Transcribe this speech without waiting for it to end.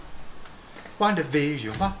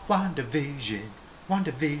WandaVision, WandaVision,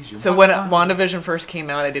 WandaVision. So when WandaVision first came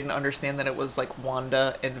out, I didn't understand that it was like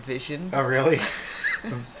Wanda and Vision. Oh, really?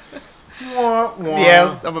 Wah, wah.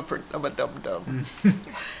 Yeah, I'm a dumb.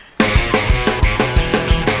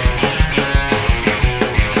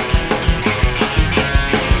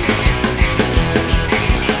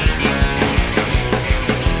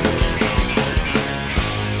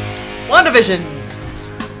 WandaVision.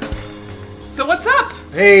 So what's up?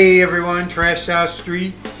 Hey everyone, Trash South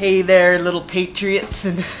Street. Hey there, little patriots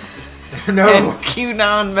and No. and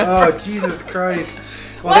QAnon members. Oh, Jesus Christ.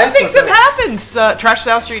 A lot of things have happened. Trash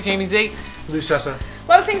South Street, Jamie Z. Lou Sessa. A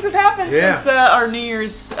lot of things have happened Yeah. since our New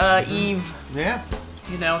Year's Eve. Yeah.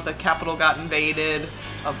 You know, the Capitol got invaded.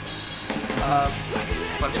 A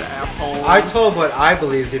bunch of assholes. I told what I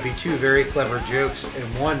believe to be two very clever jokes,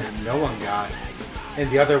 and one no one got,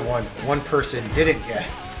 and the other one person didn't get.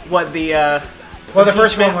 What the? Well, the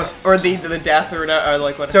first one was... Or the death, or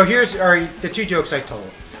like what? So here's the two jokes I told.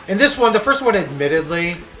 And this one, the first one,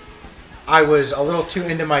 admittedly, I was a little too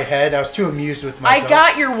into my head. I was too amused with myself. I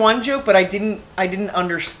got your one joke, but I didn't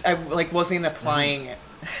understand. I wasn't applying it.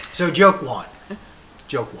 So joke one.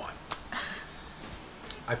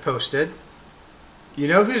 I posted, you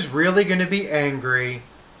know who's really going to be angry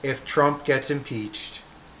if Trump gets impeached?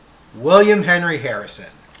 William Henry Harrison.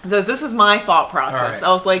 This is my thought process. Right.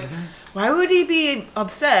 I was like, why would he be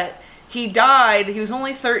upset? He died. He was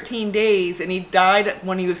only 13 days, and he died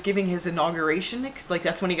when he was giving his inauguration. Like,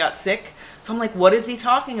 that's when he got sick. So I'm like, what is he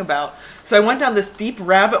talking about? So I went down this deep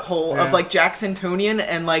rabbit hole of, like, Jacksonian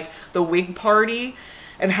and, like, the Whig Party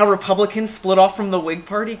and how Republicans split off from the Whig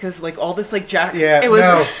Party because, like, all this, like, Yeah, it was,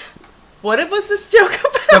 no. What was this joke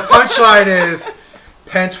about? The punchline is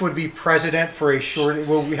Pence would be president for a short...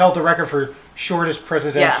 Well, we held the record for shortest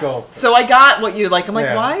presidential... Yes. So I got what you like. I'm like,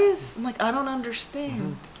 Yeah. why is... I'm like, I don't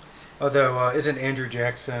understand. Although, isn't Andrew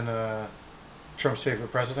Jackson Trump's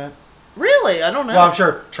favorite president? Really? I don't know. Well, I'm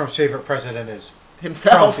sure Trump's favorite president is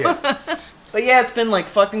himself. Trump, yeah. But yeah, it's been like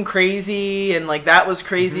fucking crazy, and like that was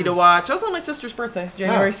crazy to watch. I was on my sister's birthday,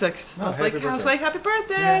 January 6th. Oh, I was like, happy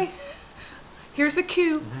birthday. Yeah. Here's a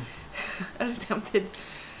cue. Attempted.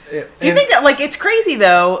 Yeah. Do you think that like it's crazy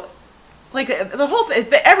though? Like the whole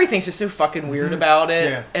everything's just so fucking weird about it,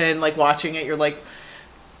 Yeah. and like watching it, you're like,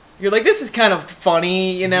 this is kind of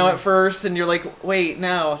funny, you know, at first, and you're like, wait,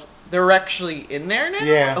 no, they're actually in there now?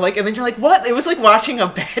 Yeah. Like, and then you're like, what? It was like watching a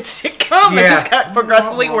bad sitcom. Yeah. It just got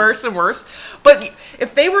progressively worse and worse. But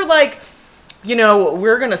if they were like, you know,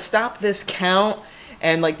 we're going to stop this count,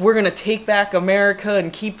 and like, we're going to take back America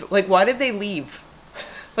and keep, like, why did they leave?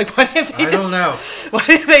 Like, why did they I don't know. Why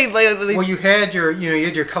did they... Well, you had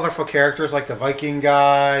your colorful characters like the Viking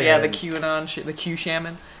guy. Yeah, and the QAnon, the Q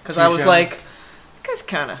shaman. Because Q I was shaman. like, that guy's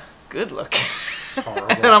kind of good looking. It's horrible.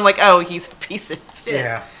 And I'm like, oh, he's a piece of shit.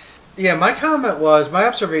 Yeah. Yeah, my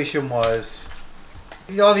observation was,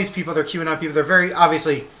 all these people, they're QAnon people, they're very,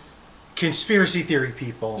 obviously, conspiracy theory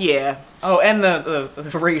people. Yeah. Oh, and the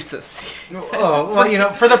racists. Oh, well, you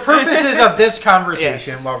know, for the purposes of this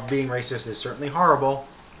conversation, while being racist is certainly horrible,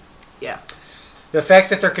 Yeah. the fact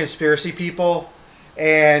that they're conspiracy people,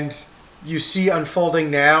 and you see unfolding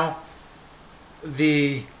now,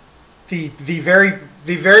 the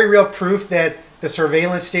very real proof that the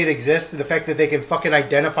surveillance state exists, and the fact that they can fucking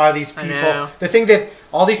identify these I people. know. The thing that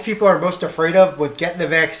all these people are most afraid of with getting the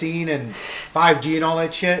vaccine and 5G and all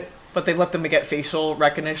that shit. But they let them get facial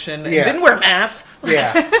recognition. And Yeah. didn't wear masks.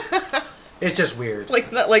 Yeah. It's just weird.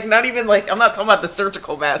 Not even I'm not talking about the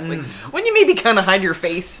surgical mask. Like, when you maybe kind of hide your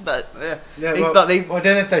face, but Yeah, they well, thought they... well,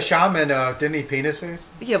 didn't the shaman, didn't he paint his face?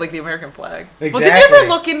 Yeah, like the American flag. Exactly. Well, did you ever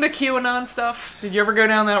look into QAnon stuff? Did you ever go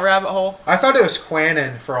down that rabbit hole? I thought it was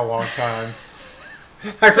Quanon for a long time.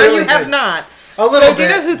 I So really you have did. not. A little So do you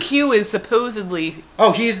bit. know who Q is supposedly?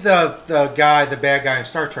 Oh, he's the bad guy in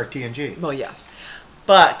Star Trek TNG. Well, yes.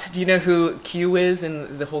 But do you know who Q is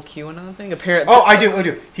in the whole QAnon thing? Apparently. Oh, I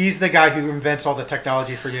do. He's the guy who invents all the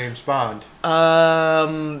technology for James Bond.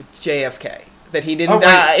 JFK. That he didn't Oh,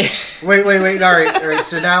 die. Wait. All right.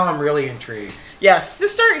 So now I'm really intrigued. Yes,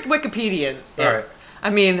 just start Wikipedia. All right. I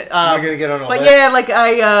mean, Am I gonna get on a but list? yeah, like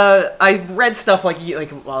I read stuff like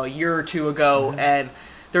a year or two ago, and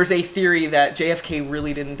there's a theory that JFK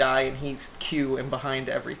really didn't die, and he's Q and behind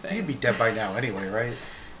everything. He'd be dead by now anyway, right?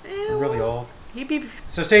 Eh, Really old. He'd be.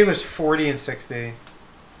 So say he was 40 and 60.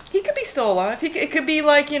 He could be still alive. It could be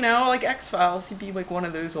like like X-Files. He'd be like one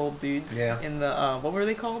of those old dudes. Yeah. In the what were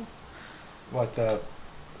they called? What the?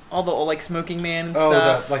 All the old like Smoking Man and Oh,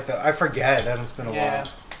 stuff. I forget. It's been a Yeah.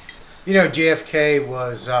 while. You know, JFK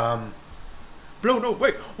was. Blown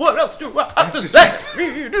away. What else do I have to say?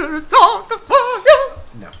 It's off the fire.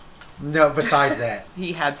 No. No, besides that,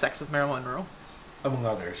 He had sex with Marilyn Monroe. among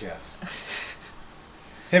others, yes.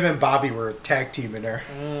 Him and Bobby were tag teaming her.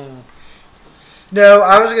 No,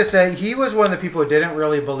 I was going to say, he was one of the people who didn't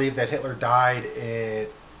really believe that Hitler died,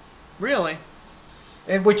 Really?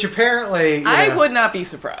 which apparently... I would not be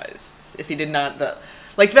surprised if he did not. The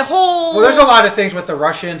whole... Well, there's a lot of things with the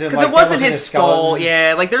Russians. Because it wasn't his skull.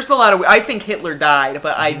 Yeah, there's a lot of... I think Hitler died,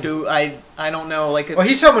 but I don't know. Well,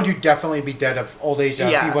 he's someone who'd definitely be dead of old age if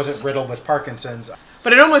he Yes. wasn't riddled with Parkinson's.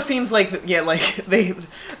 But it almost seems like,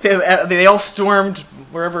 they all stormed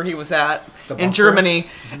wherever he was at The in bunker? Germany,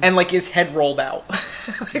 and his head rolled out.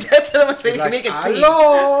 That's what I'm saying. He's Make it seem.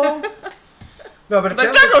 hello! No, but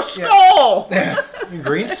Like, that's a skull! Yeah.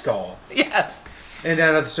 Green skull. Yes. And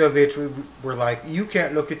then the Soviets were like, you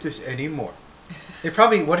can't look at this anymore. They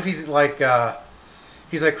probably... What if he's like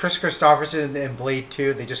Chris Christopherson in Blade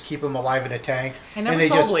 2? They just keep him alive in a tank. I never and they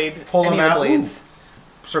saw just Blade. pull him Any of the out. Blades.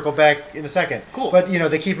 Circle back in a second. Cool. But,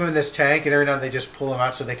 they keep him in this tank, and every now and then they just pull him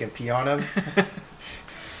out so they can pee on him.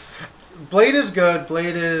 Blade is good.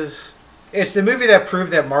 Blade is... It's the movie that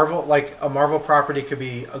proved that Marvel, a Marvel property could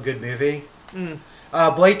be a good movie.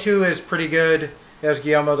 Blade 2 is pretty good. It has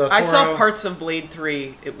Guillermo del Toro. I saw parts of Blade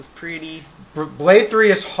 3. It was pretty... Blade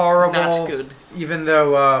 3 is horrible. Not good. Even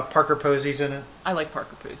though Parker Posey's in it. I like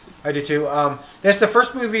Parker Posey. I do too. That's the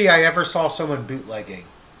first movie I ever saw someone bootlegging.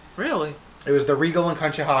 Really? It was the Regal in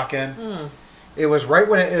Conshohocken. It was right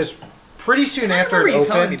when it was pretty soon after it you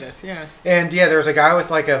telling me opened. this, yeah. And yeah, there was a guy with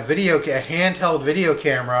a handheld video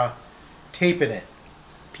camera taping it.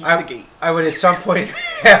 Pizzagate. I would at some point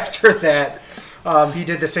after that, he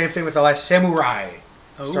did the same thing with The Last Samurai.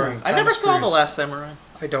 Oh, I never saw The Last Samurai.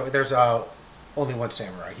 I don't. There's only one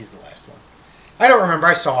samurai. He's the last one. I don't remember.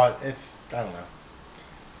 I saw it. I don't know.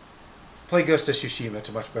 Play Ghost of Tsushima. It's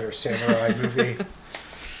a much better samurai movie.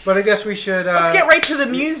 But I guess we should... let's get right to the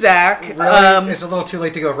music. Really, it's a little too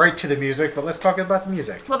late to go right to the music, but let's talk about the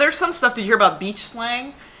music. Well, there's some stuff. Did you hear about beach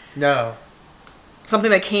slang? No. Something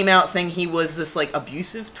that came out saying he was this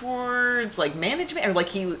abusive towards management, or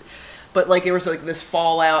he... But there was this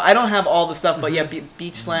fallout. I don't have all the stuff, but yeah,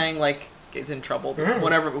 beach slang is in trouble.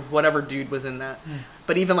 Whatever dude was in that.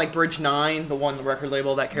 But even Bridge 9, the record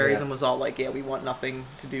label that carries him, was all we want nothing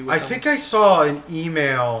to do with I them. think I saw an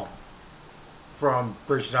email from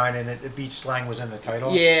Bridge 9 and beach slang was in the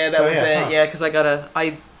title. Yeah, that was it. Huh. Yeah, because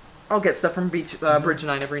I'll get stuff from Bridge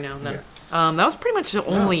 9 every now and then. Yeah. That was pretty much the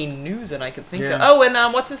only news that I could think Yeah. of. Oh, and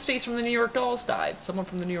what's his face from the New York Dolls died. Someone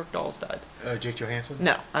from the New York Dolls died. Jake Johansson?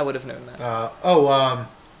 No, I would have known that.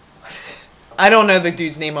 I don't know the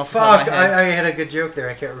dude's name off the top of Fuck, my head. I had a good joke there.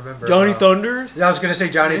 I can't remember. Johnny Thunders? I was going to say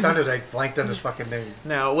Johnny Thunders. I blanked on his fucking name.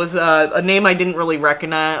 No, it was a name I didn't really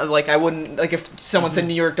recognize. I wouldn't... if someone said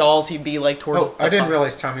New York Dolls, he'd be towards... Oh, I didn't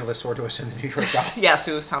realize Tommy Lasorda was in the New York Dolls. Yes,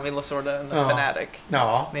 it was Tommy Lasorda and the Fanatic.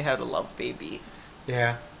 No. They had a love baby.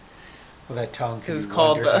 Yeah. Well, that tongue can It was do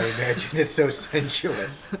called wonders, the- I imagine. It's so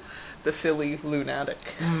sensuous. The Philly Lunatic.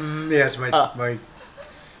 Yes,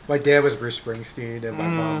 my dad was Bruce Springsteen, and my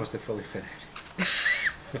mom was the Philly Fanatic.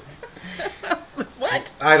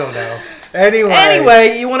 What? I don't know.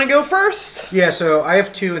 Anyway, you want to go first? Yeah, so I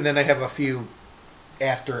have two, and then I have a few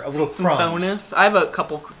after, a little Some crumbs. bonus. I have a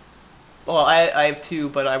couple... Well, I have two,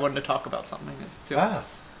 but I wanted to talk about something too. Ah.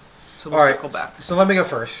 So All we'll right, circle back. so let me go Is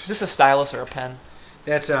first. this a stylus or a pen?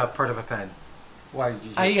 That's part of a pen. Why?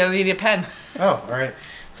 I need a pen. Oh, all right.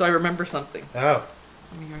 So I remember something. Oh,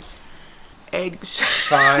 Eggs.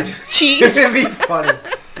 fine. Cheese. It'd be funny.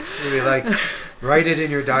 It'd be write it in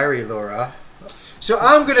your diary, Laura. So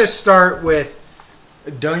I'm going to start with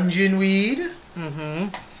Dungeon Weed. Mm-hmm.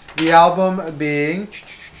 The album being... It'd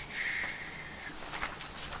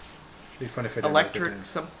be funny if I didn't write that Electric down.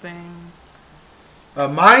 something.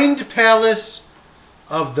 Mind Palace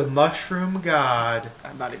of the Mushroom God.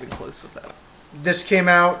 I'm not even close with that. This came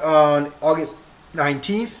out on August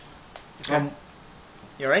 19th. Okay.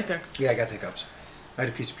 You're right there. Yeah, I got the hiccups. I had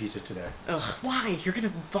a piece of pizza today. Ugh, why? You're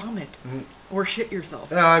gonna vomit or shit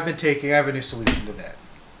yourself. No, I have a new solution to that.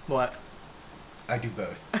 What? I do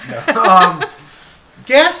both. No.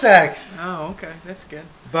 Gas X. Oh, okay, that's good.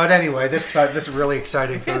 But anyway, this is really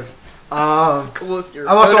exciting for. Cool as your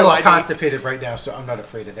I'm also a photo little ID. constipated right now, so I'm not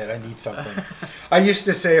afraid of that. I need something. I used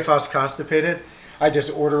to say if I was constipated, I'd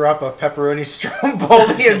just order up a pepperoni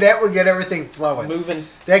stromboli and that would get everything flowing. Moving.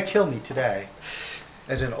 That killed me today.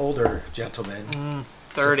 As an older gentleman.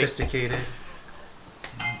 30. Sophisticated.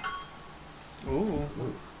 Ooh.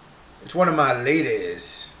 It's one of my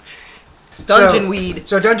ladies. Dungeon Weed.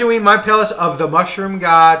 So Dungeon Weed, My Palace of the Mushroom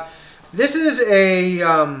God. This is a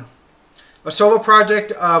solo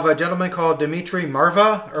project of a gentleman called Dmitry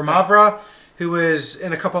Mavra, who was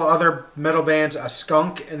in a couple other metal bands,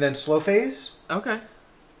 Skunk and then Slow Phase. Okay.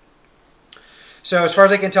 So as far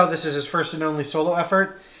as I can tell, this is his first and only solo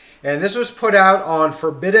effort. And this was put out on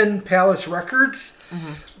Forbidden Palace Records.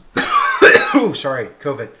 Oh, sorry,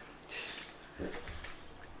 COVID.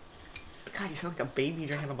 God, you sound like a baby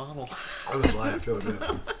drinking a bottle. I was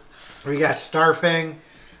laughing. We got starfing,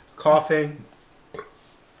 coughing,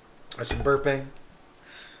 some burping.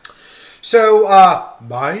 So,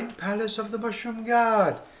 Mind Palace of the Mushroom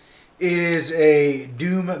God is a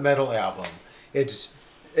doom metal album. It's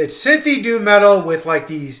synthy doom metal with like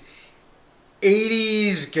these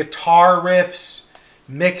 80s guitar riffs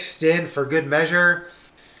mixed in for good measure.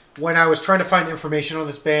 When I was trying to find information on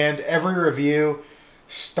this band, every review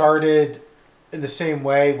started in the same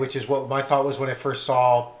way, which is what my thought was when I first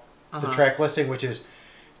saw the track listing, which is,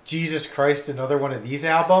 Jesus Christ, another one of these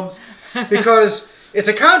albums. Because it's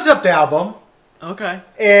a concept album. Okay.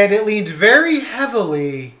 And it leans very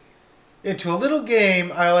heavily into a little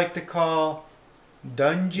game I like to call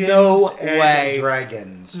Dungeons and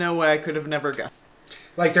Dragons. No way, I could have never guessed.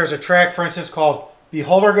 Like there's a track, for instance, called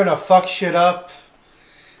Beholder Gonna Fuck Shit Up.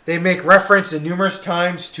 They make reference in numerous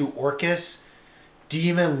times to Orcus,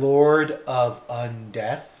 Demon Lord of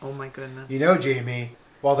Undeath. Oh my goodness. You know, Jamie,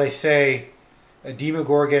 while they say a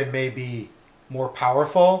Demogorgon may be more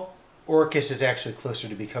powerful, Orcus is actually closer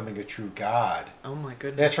to becoming a true god. Oh my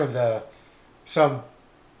goodness. That's from some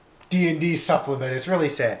D&D supplement. It's really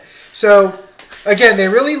sad. So, again, they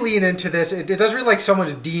really lean into this. It does read like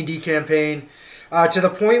someone's D&D campaign to the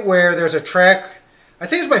point where there's a track, I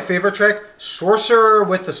think it's my favorite track, Sorcerer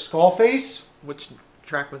with the Skull Face. Which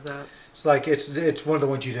track was that? It's like it's one of the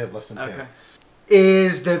ones you did listen to. Okay.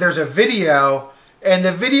 Is that there's a video, and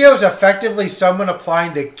the video is effectively someone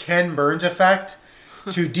applying the Ken Burns effect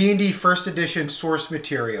to D&D First Edition source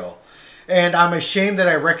material. And I'm ashamed that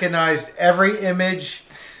I recognized every image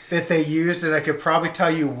that they used, and I could probably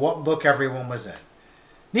tell you what book everyone was in.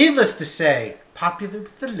 Needless to say, popular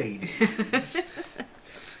with the ladies.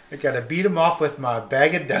 I gotta beat them off with my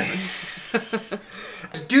bag of dice.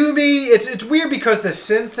 It's doomy. It's weird because the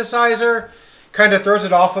synthesizer kind of throws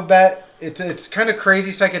it off a bit. It's kind of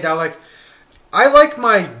crazy psychedelic. I like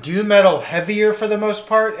my doom metal heavier for the most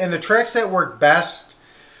part, and the tracks that work best,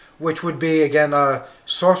 which would be, again,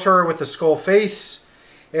 Sorcerer with the Skull Face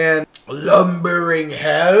and Lumbering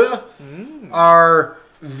Hell, are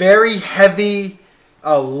very heavy,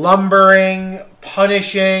 lumbering,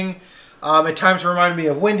 punishing. At times remind me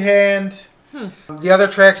of Windhand. The other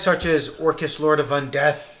tracks, such as Orcus, Lord of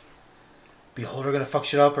Undeath, Beholder Gonna Fuck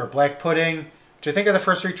Shit Up, or Black Pudding, which I think are the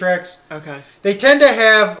first three tracks. Okay. They tend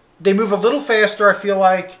to they move a little faster, I feel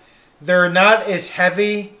like. They're not as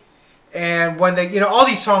heavy. And when all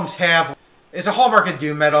these songs it's a hallmark of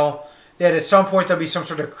doom metal, that at some point there'll be some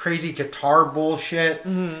sort of crazy guitar bullshit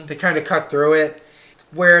to kind of cut through it.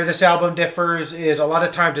 Where this album differs is a lot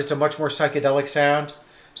of times it's a much more psychedelic sound,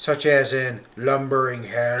 such as in Lumbering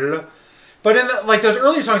Hell. But in those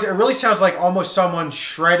early songs, it really sounds like almost someone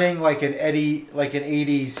shredding like an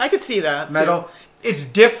 80s. I could see that metal. Too. It's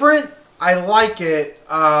different. I like it.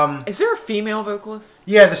 Is there a female vocalist?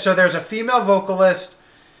 Yeah, so there's a female vocalist.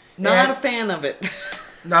 Not a fan of it.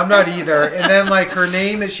 No, I'm not either. And then her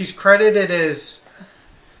name is, she's credited as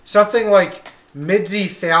something like Midzi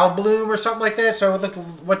Thalbloom or something like that. So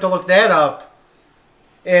I went to look that up,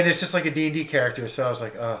 and it's just like a D&D character. So I was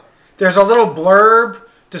like, There's a little blurb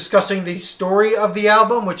discussing the story of the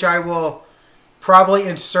album, which I will probably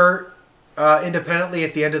insert independently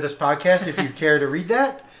at the end of this podcast if you care to read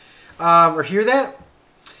that or hear that.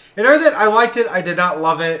 And other than that, I liked it. I did not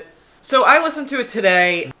love it. So I listened to it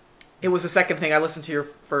today. It was the second thing. I listened to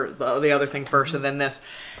the other thing first, and then this.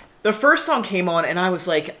 The first song came on, and I was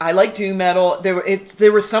like, I like doom metal.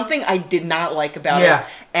 There was something I did not like about it,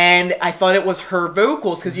 and I thought it was her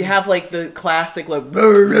vocals, because you have the classic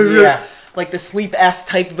like the Sleep S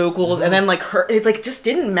type vocals, and then her, it just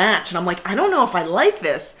didn't match, and I'm like, I don't know if I like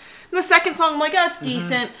this. And the second song, I'm like, oh, it's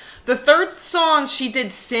decent. The third song, she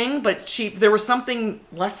did sing, but there was something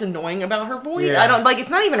less annoying about her voice. Yeah. I don't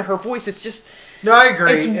it's not even her voice. It's just. No, I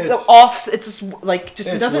agree. It's off. It's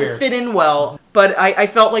just it doesn't weird. fit in well. But I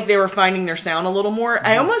felt like they were finding their sound a little more.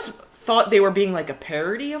 I almost thought they were being like a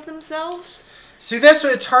parody of themselves. See,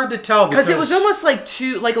 it's hard to tell because it was almost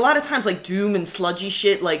a lot of times doom and sludgy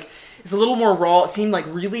shit. It's a little more raw. It seemed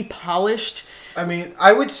really polished. I mean,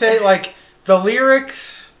 I would say the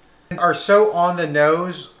lyrics are so on the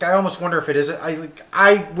nose. I almost wonder if it is.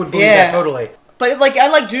 I would believe that totally. But like I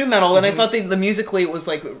like doom metal, and I thought the musically it was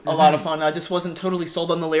like a lot of fun. I just wasn't totally sold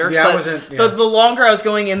on the lyrics. Yeah, but I wasn't. Yeah. The longer I was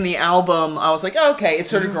going in the album, I was like, oh, okay, it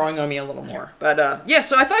started growing on me a little more. But yeah,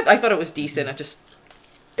 so I thought it was decent. I just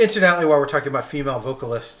Incidentally, while we're talking about female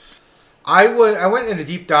vocalists, I went in a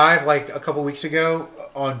deep dive like a couple weeks ago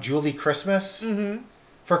on Julie Christmas.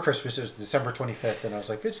 For Christmas, it was December 25th, and I was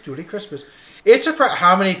like, it's Julie Christmas. It's surprising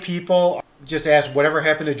how many people just ask whatever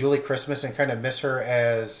happened to Julie Christmas and kind of miss her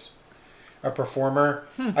as a performer.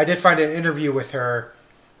 I did find an interview with her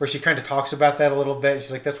where she kind of talks about that a little bit.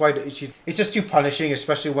 She's like, that's why it's just too punishing,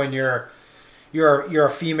 especially when you're a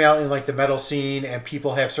female in like the metal scene and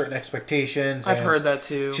people have certain expectations. I've heard that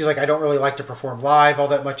too. She's like, I don't really like to perform live all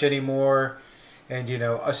that much anymore. And,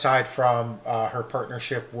 aside from her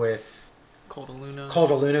partnership with Cold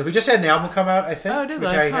Luna, who just had an album come out, I think, did which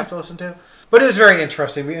they? I have to listen to. But it was very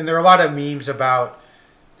interesting. And there are a lot of memes about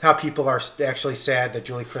how people are actually sad that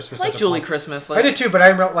Julie Christmas. I like Julie Christmas. I did too, but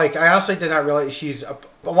I honestly did not realize she's a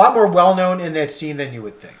lot more well known in that scene than you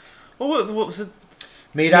would think. Well, what was it?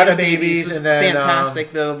 Made Out of Babies, was and then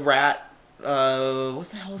fantastic. The Rat. What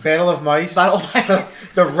the hell was Battle of Mice. Battle of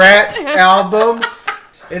Mice. The Rat album.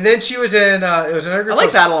 And then she was in, it was another group. I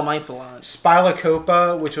like Battle of Mice a lot.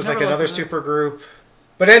 Spilacopa, which was Never like another listened to super group.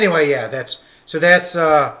 But anyway, yeah, that's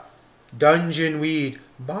Dungeon Weed.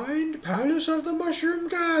 Mind Palace of the Mushroom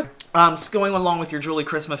God. Going along with your Julie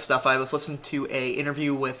Christmas stuff, I was listening to a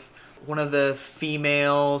interview with one of the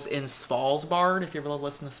females in Svalbard, if you ever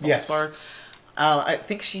listen to Svalbard. Yes. I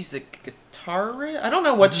think she's a guitarist. I don't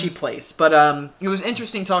know what she plays, but it was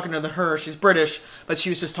interesting talking to her. She's British, but she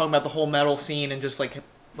was just talking about the whole metal scene and just like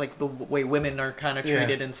the way women are kind of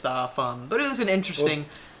treated and stuff. But it was an interesting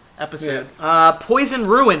episode. Yeah. Poison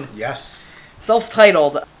Ruin. Yes.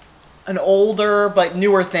 Self-titled. An older but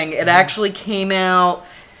newer thing. It actually came out...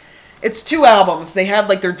 It's 2 albums. They have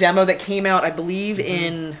like their demo that came out, I believe,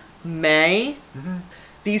 in May.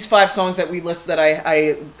 These 5 songs that we list that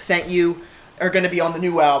I sent you are going to be on the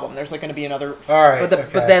new album. There's like going to be another... All right,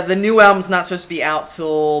 but the new album's not supposed to be out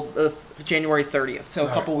till January 30th, so a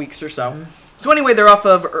couple weeks or so. So anyway, they're off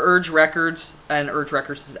of Urge Records, and Urge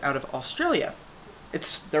Records is out of Australia.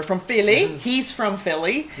 They're from Philly. He's from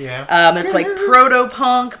Philly. Yeah. It's like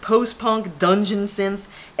proto-punk, post-punk, dungeon synth,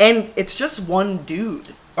 and it's just one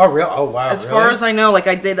dude. Oh, real? Oh, wow. As far as I know, like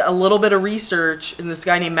I did a little bit of research, and this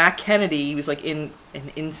guy named Matt Kennedy, he was like in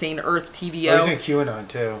an Insane Earth TVO. Oh, he's in QAnon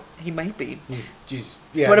too. He might be. He's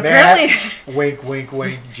yeah. But Matt, apparently, wink, wink,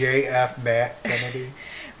 wink. JF Matt Kennedy.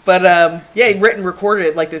 But yeah, he recorded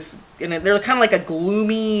it like this, and they're kind of like a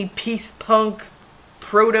gloomy peace punk,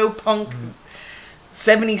 proto punk,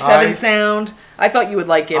 77 sound. I thought you would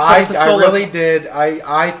like it. But it's a solo. I really did.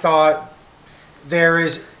 I thought there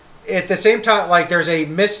is. At the same time, like there's a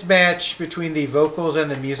mismatch between the vocals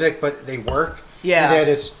and the music, but they work. Yeah.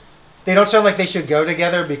 That they don't sound like they should go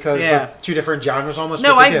together because they're 2 different genres almost.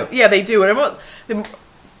 No, but they do. Yeah, they do. And it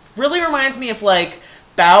really reminds me of like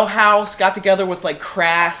Bauhaus got together with like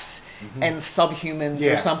Crass and Subhumans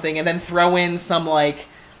or something, and then throw in some like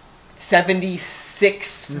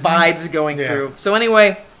 76 vibes going through. So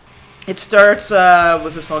anyway, it starts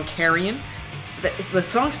with the song Carrion. The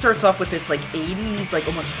song starts off with this like 80s like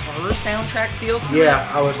almost horror soundtrack feel to it. Yeah,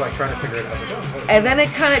 I was like trying to figure it out. I was like, oh. And then it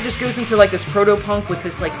kind of just goes into like this proto-punk with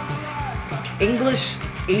this like English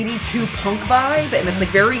 82 punk vibe, and it's like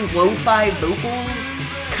very lo-fi vocals,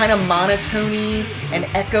 kind of monotony and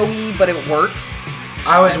echoey, but it works.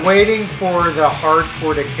 I was waiting for the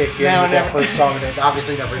hardcore to kick in with that first song, and it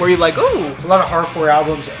obviously never. Were you like, ooh? A lot of hardcore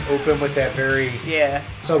albums open with that very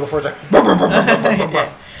So before it's like.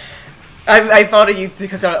 I thought of you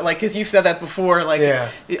because you've said that before. Like,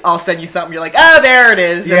 I'll send you something. You're like, oh, there it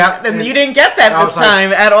is. And you didn't get that this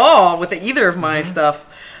time at all with either of my stuff.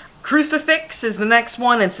 Crucifix is the next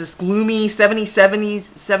one. It's this gloomy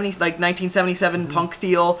 70s, like 1977 punk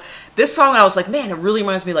feel. This song, I was like, man, it really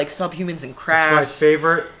reminds me of like Subhumans and Crass. It's my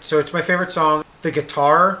favorite. So it's my favorite song. The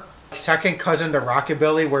guitar, second cousin to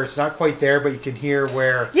rockabilly, where it's not quite there, but you can hear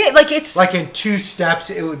where. Yeah, like it's like in 2 steps,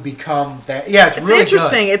 it would become that. Yeah, it's really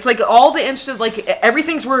interesting. Good. It's like all the instant, like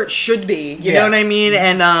everything's where it should be. You know what I mean?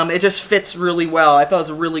 And it just fits really well. I thought it was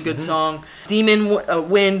a really good song. Demon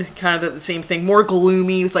Wind, kind of the same thing. More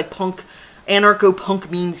gloomy. It's like punk, anarcho punk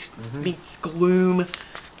meets gloom.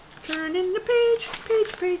 Turning the page.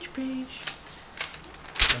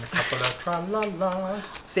 And a couple of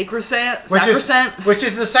tra-la-las. Sacrosanct. Which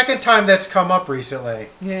is the second time that's come up recently.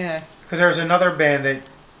 Yeah. Because there was another band that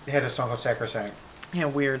had a song called Sacrosanct. Yeah,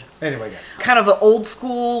 weird. Anyway, kind of an old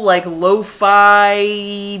school, like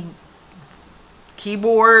lo-fi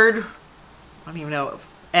keyboard. I don't even know.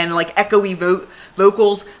 and like echoey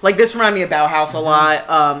vocals. Like this reminded me of Bauhaus a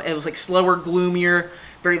lot. It was like slower, gloomier,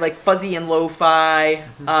 very like fuzzy and lo-fi.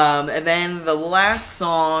 And then the last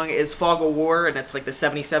song is Fog of War, and it's like the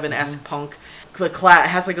 77-esque punk. It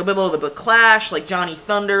has like a little of the Clash, like Johnny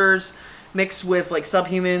Thunders, mixed with like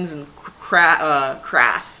Subhumans and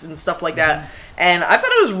Crass and stuff like that. And I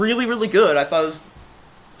thought it was really, really good. I thought it was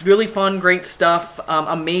really fun, great stuff.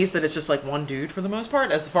 Amazed that it's just like one dude for the most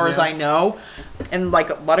part, as far as I know, and like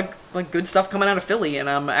a lot of like good stuff coming out of Philly. And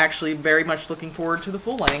I'm actually very much looking forward to the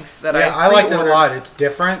full length. I liked it a lot. It's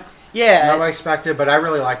different. Yeah, not what I expected, but I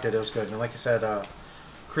really liked it. It was good. And like I said,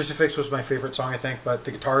 Crucifix was my favorite song, I think. But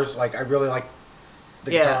the guitars, like I really like the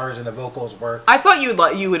guitars and the vocals work. I thought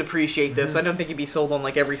you would appreciate this. I don't think you'd be sold on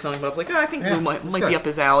like every song, but I was like, I think Blue might be up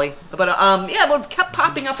his alley. But it kept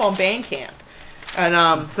popping up on Bandcamp.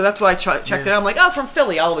 And so that's why I checked it out. I'm like, from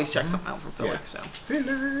Philly. I'll always check something out from Philly. So.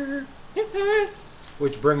 Philly.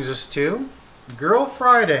 Which brings us to Girl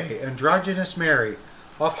Friday, Androgynous Mary,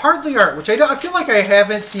 off Hardly Art, which I feel like I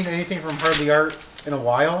haven't seen anything from Hardly Art in a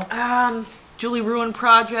while. Julie Ruin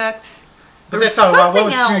Project. But that's not what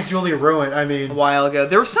was Julie Ruin. I mean, a while ago.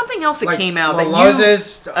 There was something else that like came out.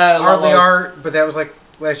 Luz's Hardly Art, but that was like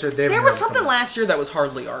last year. There was something last year that was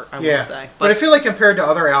Hardly Art, I would say. But I feel like compared to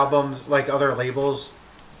other albums, like other labels.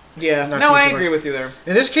 Yeah, no, I agree with you there.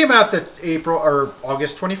 And this came out the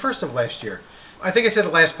August 21st of last year. I think I said the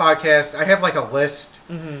last podcast, I have like a list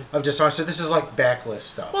of just songs. So this is like backlist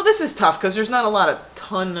stuff. Well, this is tough because there's not a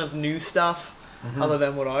ton of new stuff other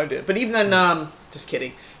than what I did. But even then, just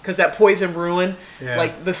kidding. Because that Poison Ruin,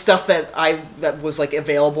 like the stuff that was like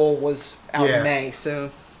available was out in May. So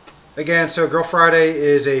again, Girl Friday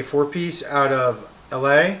is a 4-piece out of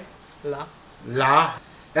LA.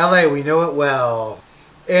 LA, we know it well.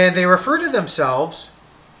 And they refer to themselves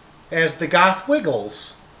as the Goth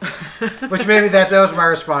Wiggles. Which maybe that was my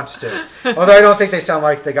response to. Although I don't think they sound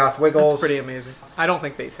like the Goth Wiggles. That's pretty amazing. I don't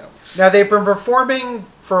think they sound. Now, they've been performing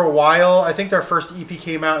for a while. I think their first EP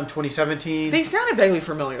came out in 2017. They sounded vaguely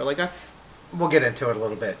familiar. We'll get into it a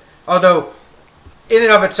little bit. Although, in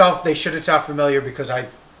and of itself, they shouldn't sound familiar because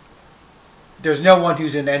there's no one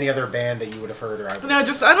who's in any other band that you would have heard or I would. No, I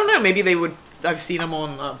don't know. Maybe they would. I've seen them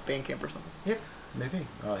on Bandcamp or something. Yeah, maybe.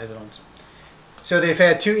 I'll hit it on. So they've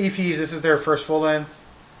had 2 EPs. This is their first full length.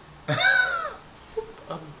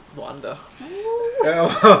 Wanda.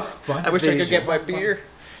 I wish I could get my beer.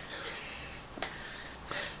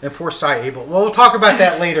 And poor Cy Abel. Well, we'll talk about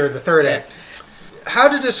that later, the third act. How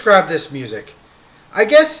to describe this music? I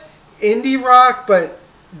guess indie rock, but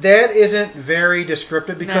that isn't very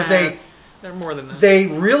descriptive because they're more than that. They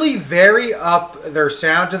really vary up their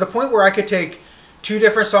sound to the point where I could take 2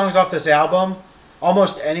 different songs off this album,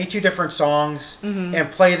 almost any 2 different songs,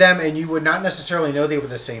 and play them, and you would not necessarily know they were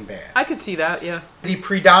the same band. I could see that, yeah. The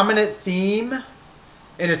predominant theme,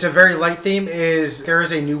 and it's a very light theme, is there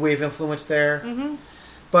is a new wave influence there.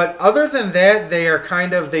 But other than that,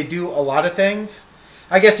 they do a lot of things.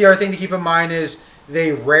 I guess the other thing to keep in mind is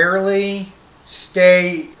they rarely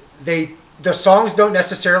the songs don't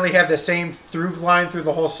necessarily have the same through line through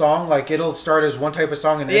the whole song. Like, it'll start as one type of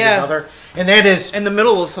song and end another. And that is... in the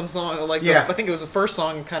middle of some song, I think it was the first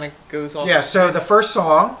song kind of goes off. Yeah, so the first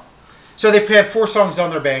song... So they had 4 songs on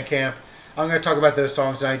their Bandcamp. I'm going to talk about those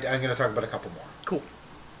songs, and I'm going to talk about a couple more. Cool.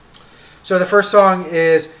 So the first song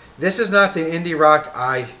is This Is Not the Indie Rock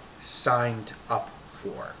I Signed Up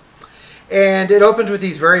For. And it opens with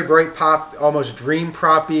these very bright pop, almost dream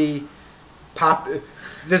poppy pop...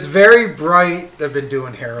 This very bright... I've been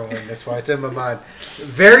doing heroin, that's why it's in my mind.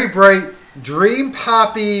 Very bright, dream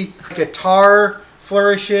poppy guitar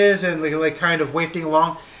flourishes and like kind of wafting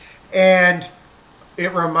along. And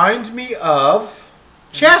it reminds me of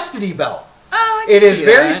Chastity Belt. Oh, it is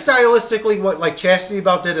very stylistically what like Chastity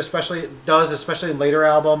Belt especially in later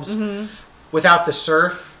albums, without the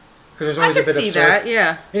surf, because there's always a bit of surf. I could see that,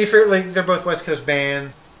 yeah. And you feel like they're both West Coast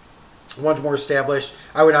bands. One's more established.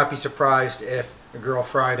 I would not be surprised if Girl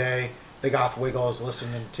Friday, the Goth Wiggles,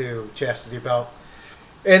 listening to Chastity Belt.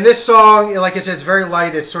 And this song, like I said, it's very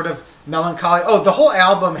light. It's sort of melancholy. Oh, the whole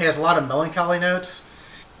album has a lot of melancholy notes.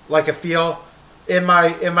 Like I feel in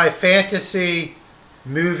my fantasy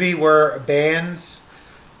movie where bands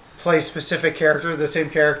play specific character, the same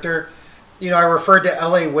character. I referred to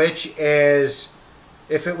L.A. Witch as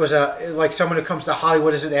if it was like someone who comes to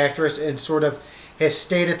Hollywood as an actress and sort of has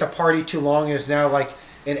stayed at the party too long and is now like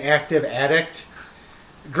an active addict.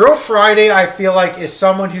 Girl Friday, I feel like, is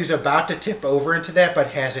someone who's about to tip over into that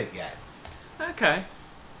but hasn't yet. Okay.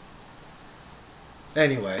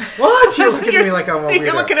 Anyway. What? You're looking at me like I'm a weirdo.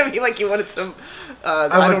 You're looking at me like you wanted some, I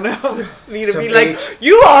don't know, me to be like,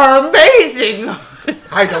 you are amazing!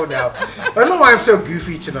 I don't know. I don't know why I'm so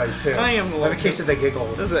goofy tonight, too. I am a I have a case of the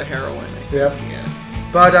giggles. This is a heroin. Yep. Yeah.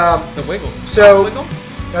 But, The wiggle. so, Wiggle?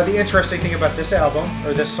 now the interesting thing about this album,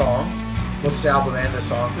 or this song, well, this album and this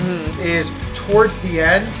song, is towards the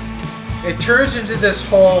end, it turns into this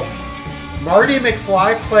whole Marty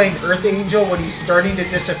McFly playing Earth Angel when he's starting to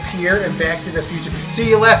disappear in Back to the Future. See,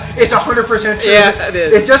 you laugh. It's 100% true. Yeah, it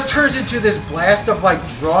is. It just turns into this blast of like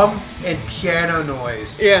drum and piano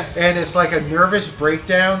noise. Yeah. And it's like a nervous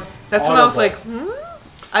breakdown. That's when I was like,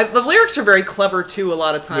 the lyrics are very clever too. A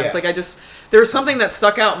lot of times, Yeah. like there's something that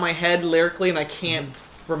stuck out in my head lyrically, and I can't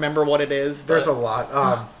remember what it is. There's a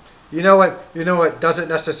lot. You know what? You know what doesn't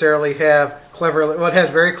necessarily have clever. Well, it has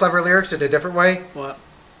very clever lyrics in a different way. What?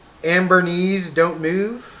 Amber Knees Don't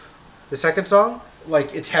Move, the second song.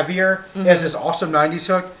 Like, it's heavier. It has this awesome 90s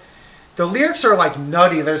hook. The lyrics are, like,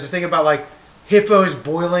 nutty. There's this thing about, like, hippos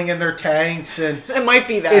boiling in their tanks. And It might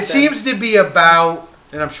be that. it seems to be about,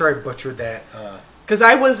 and I'm sure I butchered that. Because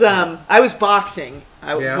I was boxing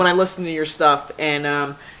Yeah. when I listened to your stuff, and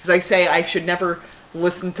because I say I should never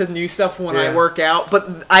listen to new stuff when I Yeah. work out,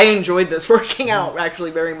 but I enjoyed this working out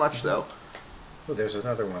actually very much so. Oh, there's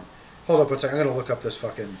another one. Hold up one second. I'm going to look up this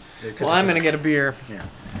fucking... Well, I'm gonna get a beer. Yeah.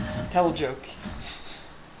 Tell a joke.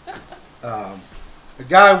 A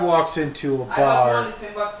guy walks into a bar.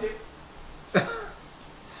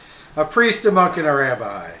 A priest, a monk, and a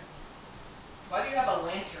rabbi. Why do you have a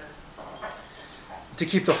lantern? To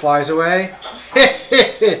keep the flies away.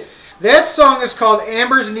 That song is called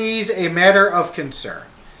Amber's Knees, A Matter of Concern.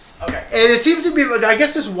 Okay. And it seems to be, I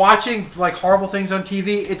guess, just watching like horrible things on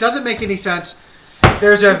TV, it doesn't make any sense.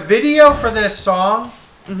 There's a video for this song,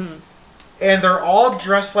 and they're all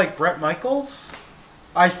dressed like Bret Michaels,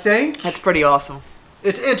 I think. That's pretty awesome.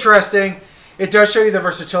 It's interesting. It does show you the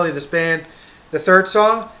versatility of this band. The third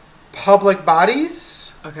song, Public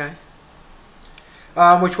Bodies, Okay.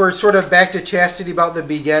 which we're sort of back to Chastity about the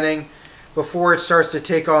beginning, before it starts to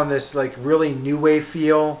take on this like really new wave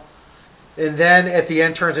feel. And then at the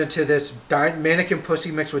end turns into this Mannequin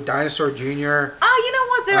Pussy mixed with Dinosaur Jr. Oh, you know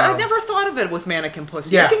what? I never thought of it with Mannequin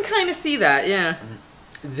Pussy. Yeah. I can kind of see that, yeah.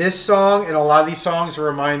 This song and a lot of these songs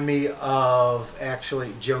remind me of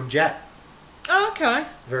actually Joan Jett. Oh, okay.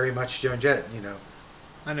 Very much Joan Jett, you know.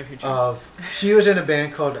 I know who you're She was in a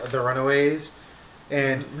band called The Runaways.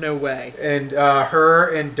 And No way. And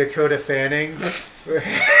her and Dakota Fanning,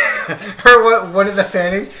 one of the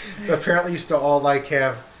Fannings, apparently used to all like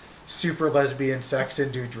have super lesbian sex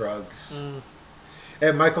and do drugs.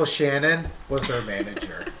 And Michael Shannon was their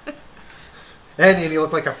manager. And he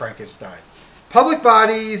looked like a Frankenstein. Public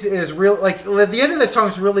Bodies is real, like the end of that song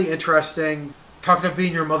is really interesting. Talking about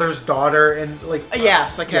being your mother's daughter and like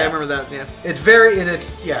Yes, okay, yeah. I remember that, yeah. It's very, and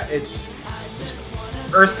it's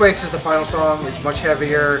Earthquakes is the final song. It's much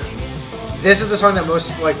heavier. This is the song that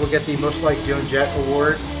most like will get the most like Joan Jett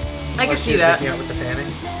award. I can see that. Out with the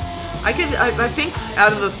Fannings. I think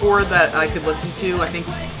out of the four that I could listen to, I think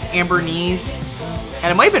Amber Knees,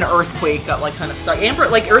 and it might have been Earthquake got like kind of stuck.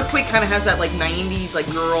 Earthquake kind of has that like 90s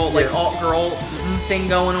like girl, like alt girl thing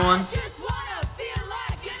going on.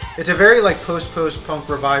 It's a very like post punk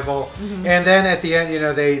revival, and then at the end, you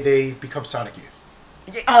know, they become Sonic Youth.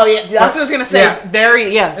 Oh yeah, that's what I was gonna say. Yeah.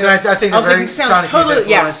 Very, yeah. And I think they're very sounds Sonic totally Youth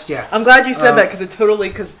influenced. yes. Yeah. I'm glad you said that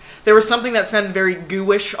because there was something that sounded very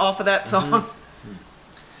gooish off of that song.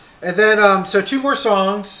 And then so two more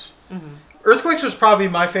songs. Earthquakes was probably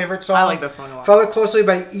my favorite song. I like that song a lot. Followed closely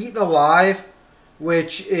by Eaten Alive,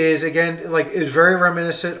 which is again like is very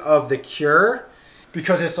reminiscent of The Cure.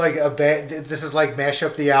 Because it's like this is like mash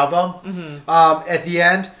up the album. At the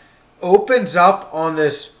end, opens up on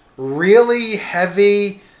this really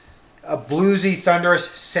heavy, bluesy, thunderous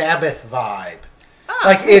Sabbath vibe.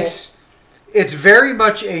 Like cool. It's very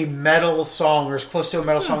much a metal song, or as close to a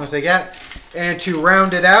metal song as they get. And to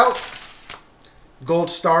round it out, Gold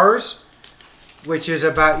Stars, which is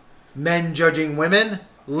about men judging women.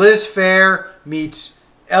 Liz Phair meets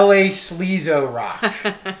L.A. Sleazo Rock.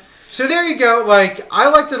 So there you go. Like, I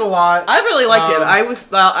liked it a lot. I really liked it.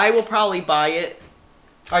 I will probably buy it.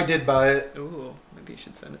 I did buy it. Ooh, maybe you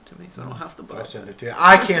should send it to me so I don't have to buy it. I'll send it to you.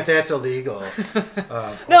 I can't. That's illegal.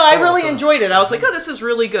 No, I really enjoyed it. I was like, oh, this is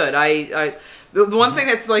really good. The one thing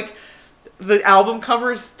that's like, the album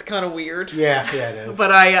cover is kind of weird. Yeah, it is.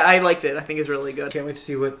 But I liked it. I think it's really good. Can't wait to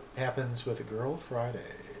see what happens with Girl Friday.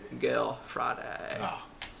 Girl Friday. Oh.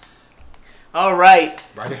 All right.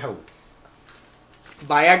 Friday Hope.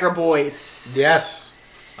 Viagra Boys. Yes.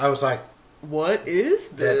 I was like, what is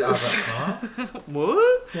this? I was like, huh?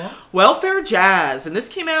 What? Yeah. Welfare Jazz. And this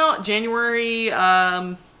came out January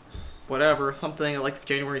 14th. whatever, something like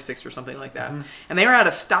January 6th or something like that. And they are out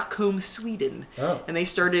of Stockholm, Sweden. Oh. And they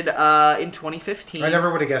started in 2015. I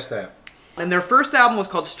never would have guessed that. And their first album was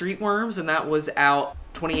called Streetworms, and that was out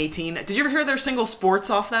 2018. Did you ever hear their single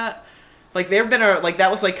Sports off that? Like, they've been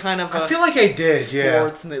that was like kind of I feel like I did, yeah.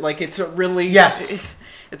 sports, and like it's a really... Yes.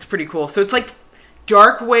 It's pretty cool. So it's like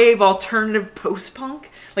dark wave alternative post-punk.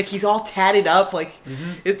 Like, he's all tatted up. Like,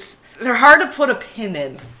 they're hard to put a pin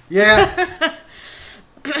in. Yeah.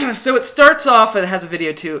 So it starts off, and it has a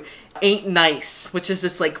video too, Ain't Nice, which is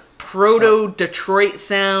this like proto-Detroit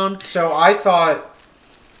sound. So I thought,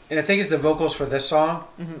 and I think it's the vocals for this song,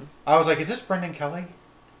 I was like, is this Brendan Kelly?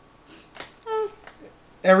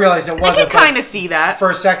 I realized it wasn't. I can kind of see that.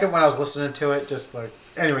 For a second when I was listening to it, just like...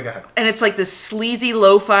 Anyway, go ahead. And it's like this sleazy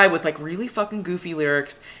lo-fi with like really fucking goofy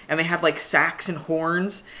lyrics, and they have like sax and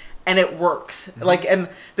horns, and it works. Like, and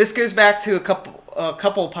this goes back to a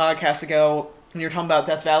couple podcasts ago when you were talking about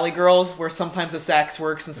Death Valley Girls, where sometimes the sax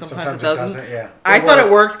works and sometimes it doesn't. Yeah, I thought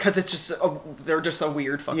it worked because it's just they're just a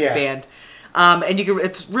weird fucking band, and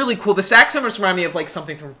it's really cool. The sax numbers remind me of like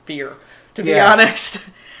something from Fear, to be honest.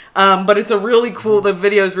 But it's a really cool. The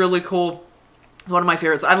video is really cool. One of my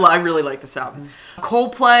favorites. I really like this album.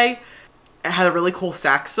 Coldplay had a really cool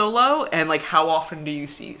sax solo, and like, how often do you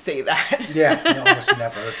say that? Yeah, almost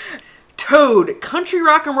never. Toad, country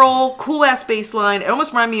rock and roll, cool ass bass line. It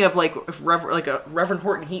almost reminded me of like a Reverend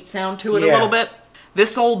Horton Heat sound to it a little bit.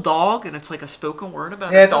 This Old Dog, and it's like a spoken word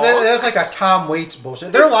about a dog. There's like a Tom Waits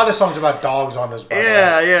bullshit. There are a lot of songs about dogs on this.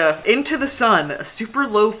 Yeah. Into the Sun, a super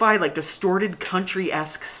lo-fi, like distorted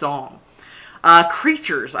country-esque song.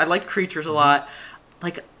 Creatures, I liked Creatures a lot.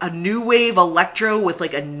 Like a new wave electro with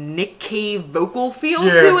like a Nick Cave vocal feel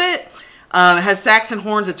to it. It has sax and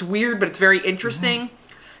horns. It's weird, but it's very interesting.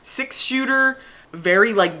 6-Shooter,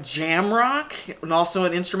 very like jam rock, and also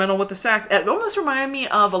an instrumental with the sax. It almost reminded me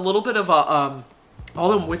of a little bit of a All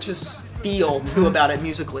Them Witches feel too about it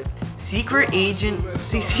musically. Secret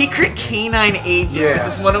Canine Agent, which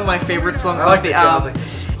is one of my favorite songs on the album.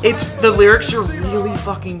 The lyrics are really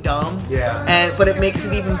fucking dumb. Yeah. But it makes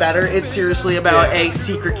it even better. It's seriously about a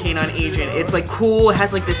secret canine agent. It's like cool. It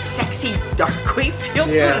has like this sexy dark wave feel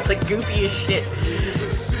to it. It's like goofy as shit.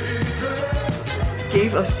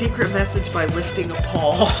 Gave a secret message by lifting a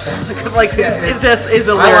paw. Is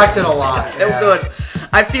a lyric. I liked it a lot. It's so good.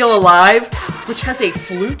 I Feel Alive, which has a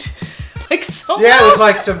flute. Like, somehow. Yeah, it was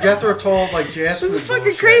like some Jethro Tull like jazz. This is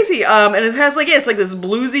fucking crazy. And it has like it's like this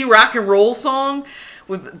bluesy rock and roll song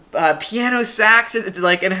with piano sax. It's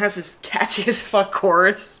like, and it has this catchy as fuck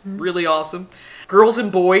chorus. Really awesome. Girls and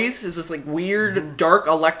Boys is this like weird dark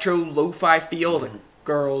electro lo-fi feel. Like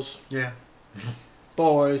girls,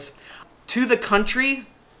 boys. To the Country,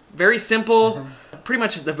 very simple. Pretty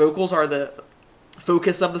much the vocals are the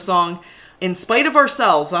focus of the song. In Spite of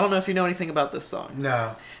Ourselves, I don't know if you know anything about this song.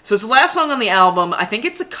 No. So it's the last song on the album. I think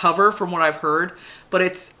it's a cover from what I've heard, but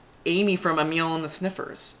it's Amy from Emil and the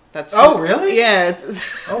Sniffers. Really? Yeah.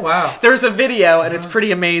 Oh, wow. There's a video, and it's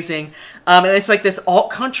pretty amazing. And it's like this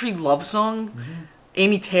alt-country love song.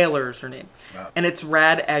 Amy Taylor is her name. And it's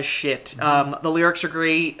rad as shit. The lyrics are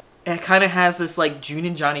great. It kind of has this like June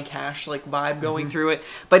and Johnny Cash like vibe going through it.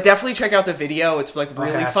 But definitely check out the video. It's like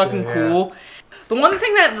really fucking cool. The one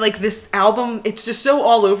thing that like this album, it's just so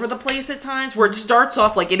all over the place at times, where it starts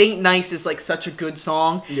off like It Ain't Nice is like such a good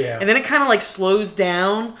song. Yeah. And then it kind of like slows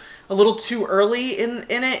down a little too early in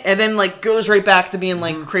it, and then like goes right back to being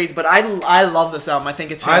like crazy. But I love this album. I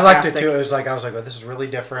think it's fantastic. I liked it too. I was like, oh, this is really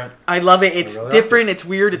different. I love it. It's really different. It's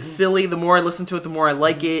weird. It's silly. The more I listen to it, the more I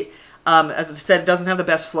like it. As I said, it doesn't have the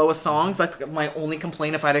best flow of songs. That's my only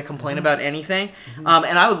complaint if I had to complain about anything. And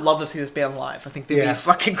I would love to see this band live. I think they'd be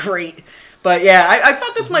fucking great. But yeah, I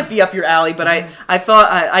thought this might be up your alley, but I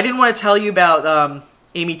thought I didn't want to tell you about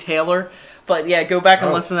Amy Taylor. But yeah, go back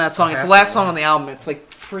and listen to that song. It's the last song on the album. It's like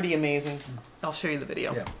pretty amazing. I'll show you the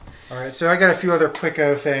video. Yeah. All right, so I got a few other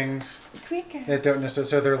quicko things that don't necessarily.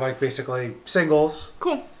 So they're like basically singles.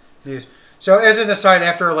 Cool. News. So as an aside,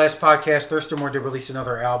 after our last podcast, Thurston Moore did release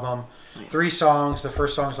another album. 3 songs. The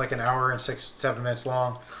first song is like an hour and 6-7 minutes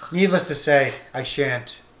long. Needless to say, I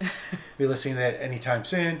shan't be listening to that anytime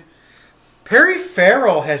soon. Perry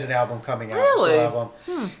Farrell has an album coming out. Really?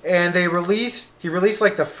 And he released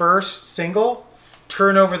like the first single,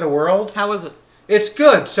 Turn Over the World. How is it? It's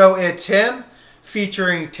good. So it's him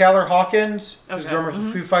featuring Taylor Hawkins, who's the drummer for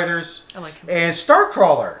Foo Fighters, I like him. and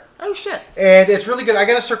Starcrawler. Oh shit! And it's really good. I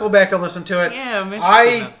gotta circle back and listen to it. Yeah, I'm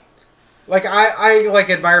I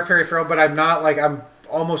admire Perry Farrell, but I'm not like I'm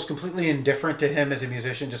almost completely indifferent to him as a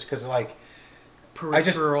musician, just because like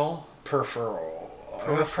peripheral.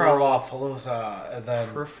 And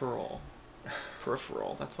then Peripheral.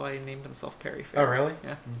 Peripheral. That's why he named himself Perry Oh, Farrell. really?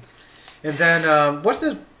 Yeah. And then,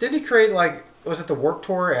 didn't he create, like, was it the Warped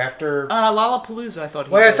Tour after? Lollapalooza, I thought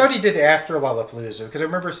he Well, did. I thought he did after Lollapalooza, because I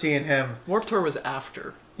remember seeing him. Warped Tour was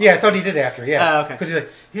after. Yeah, I thought he did after, yeah. Oh, okay. Because he's like,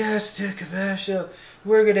 yeah, it's a commercial.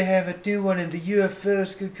 We're going to have it do one, and the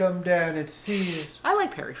UFOs could come down and see us. I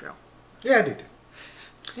like Perry Farrell. Yeah, I do too.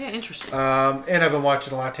 Yeah, interesting. And I've been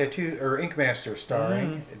watching a lot of Ink Master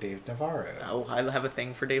starring Dave Navarro. Oh, I have a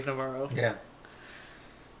thing for Dave Navarro. Yeah.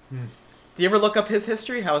 Do you ever look up his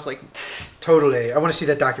history? How I was like, Totally. I want to see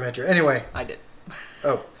that documentary. Anyway. I did.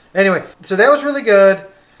 Anyway, so that was really good.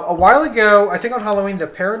 A while ago, I think on Halloween, the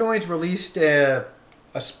Paranoids released a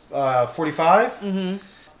 45,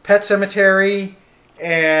 Pet Cemetery,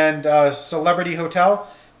 and Celebrity Hotel.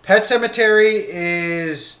 Pet Cemetery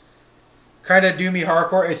is kind of doomy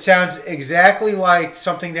hardcore. It sounds exactly like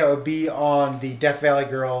something that would be on the Death Valley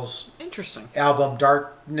Girls Interesting. album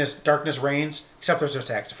Darkness Reigns, except there's no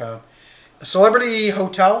saxophone. Celebrity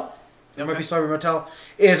Hotel, it might be Celebrity Motel,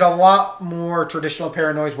 is a lot more traditional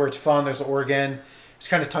Paranoids where it's fun. There's an organ. It's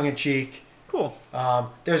kind of tongue-in-cheek. Cool.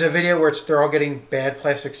 There's a video where they're all getting bad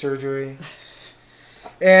plastic surgery.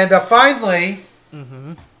 And finally,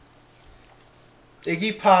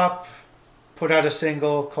 Iggy Pop put out a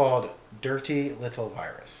single called Dirty Little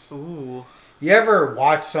Virus. Ooh. You ever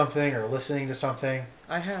watch something or listening to something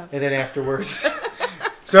I have. and then afterwards...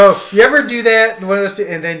 So, you ever do that, one of those,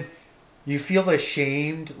 and then you feel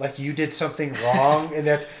ashamed, like you did something wrong, and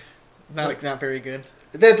that's... Not very good.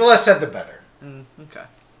 The less said, the better. Okay.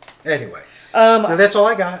 Anyway. So that's all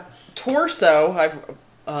I got. Torso,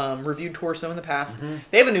 I've reviewed Torso in the past.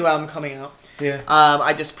 They have a new album coming out. Yeah.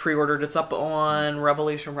 I just pre-ordered. It's up on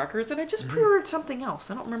Revelation Records, and I just pre-ordered something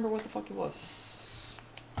else. I don't remember what the fuck it was.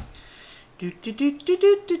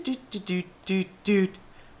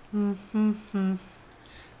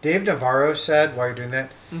 Dave Navarro said, while you're doing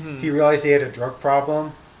that, he realized he had a drug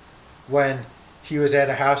problem when he was at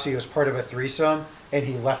a house. He was part of a threesome, and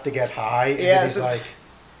he left to get high. And then he's like,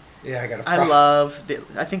 yeah, I got a problem.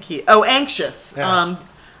 I think Anxious. Yeah.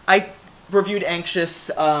 I reviewed Anxious.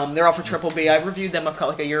 They're all for Triple B. I reviewed them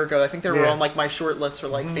like a year ago. I think they were on like my short list for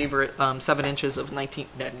like favorite 7 inches of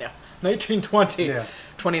 1920,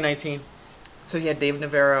 2019. So yeah, Dave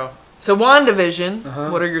Navarro. So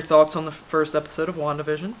WandaVision. What are your thoughts on the first episode of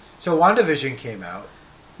WandaVision? So WandaVision came out,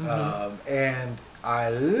 and I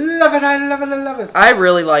love it. I love it. I love it. I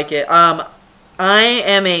really like it. I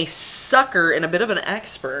am a sucker and a bit of an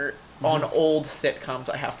expert on old sitcoms,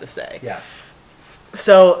 I have to say. Yes.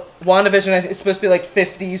 So WandaVision, it's supposed to be like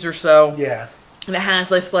 50s or so. Yeah. And it has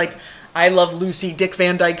this like I Love Lucy, Dick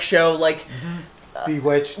Van Dyke Show, like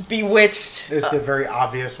Bewitched Bewitched is the very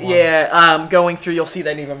obvious one. Yeah, going through, you'll see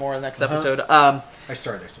that even more in the next episode. I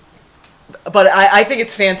started. But I think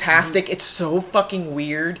it's fantastic. It's so fucking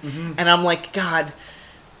weird, and I'm like, God,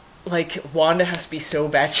 like Wanda has to be so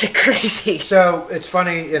batshit crazy. So it's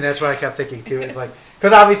funny, and that's what I kept thinking too. It's like,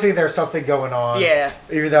 because obviously there's something going on. Yeah.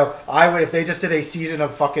 Even though if they just did a season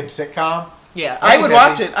of fucking sitcom. Yeah, I would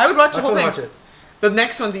watch it. I would watch the whole thing. Watch it. The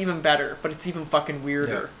next one's even better, but it's even fucking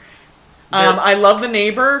weirder. Yeah. I love The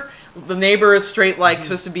Neighbor. The Neighbor is straight like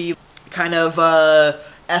supposed to be kind of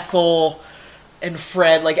Ethel and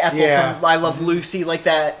Fred, like Ethel from I Love Lucy, like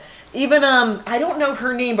that. Even I don't know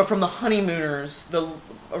her name, but from The Honeymooners, the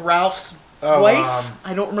Ralph's wife.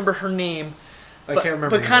 I don't remember her name. I can't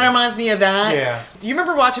remember. But kind of reminds me of that. Yeah. Do you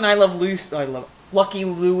remember watching I Love Lucy? I love Lucky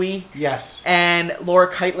Louie. Yes. And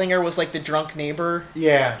Laura Keitlinger was like the drunk neighbor.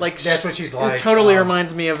 Yeah. Like that's what she's like. It totally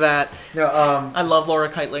reminds me of that. No. I love Laura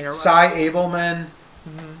Keitlinger. Cy Abelman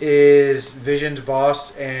is Vision's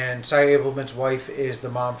boss, and Cy Abelman's wife is the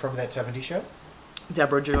mom from That 70s Show.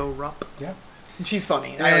 Deborah Jo Rupp. Yeah. And she's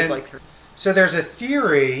funny. I always liked her. So there's a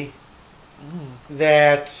theory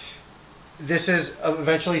that this is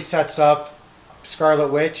eventually sets up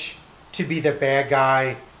Scarlet Witch to be the bad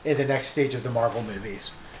guy in the next stage of the Marvel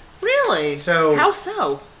movies. Really? So how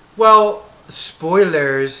so? Well,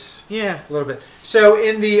 spoilers. Yeah. A little bit. So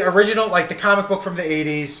in the original, like the comic book from the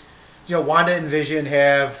 80s, Wanda and Vision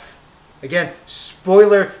have, again,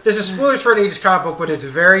 spoiler. This is spoilers for an 80s comic book, but it's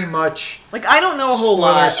very much like I don't know a whole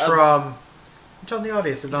lot. Spoilers from. I'm telling the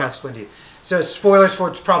audience, and I'll explain to you. So spoilers for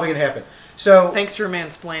what's probably going to happen. So thanks for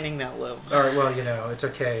mansplaining that, Lou. All right. Well, it's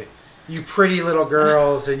okay. You pretty little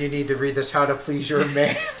girls, and you need to read this How to Please Your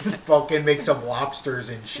Man book and make some lobsters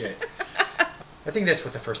and shit. I think that's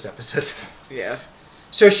what the first episode's about. Yeah.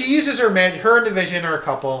 So she uses her magic. Her and the Vision are a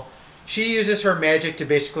couple. She uses her magic to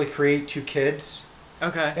basically create 2 kids.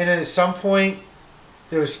 Okay. And then at some point,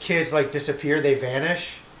 those kids disappear. They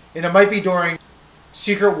vanish, and it might be during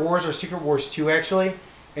Secret Wars or Secret Wars 2 actually.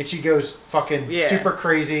 and she goes fucking Yeah. super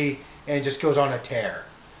crazy and just goes on a tear.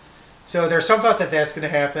 So there's some thought that that's going to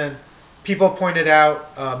happen. People pointed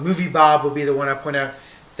out, Movie Bob will be the one I point out,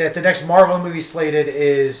 that the next Marvel movie slated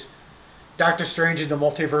is Doctor Strange in the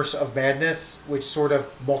Multiverse of Madness, which sort of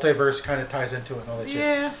multiverse kind of ties into it and all that shit.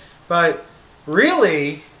 Yeah. But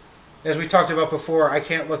really, as we talked about before, I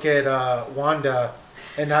can't look at Wanda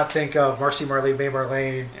and not think of Marcy Marlene, May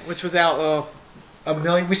Marlene. Which was out, A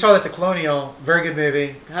million. We saw that at the Colonial. Very good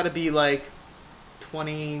movie. had to be like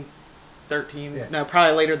 2013. Yeah. No,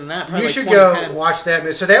 probably later than that. Probably You like should go 2010. watch that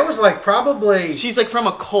movie. So that was like probably. She's like from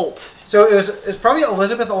a cult. So it's probably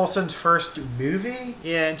Elizabeth Olsen's first movie.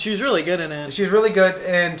 Yeah, and she was really good in it. She's really good,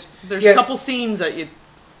 and There's yeah, a couple scenes that you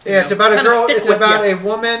Yeah, it's about a kinda girl. stick It's with about ya. a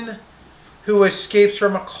woman who escapes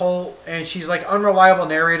from a cult, and she's like unreliable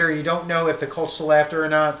narrator. You don't know if the cult's still after her or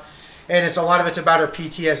not, and a lot of it's about her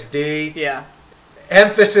PTSD. Yeah.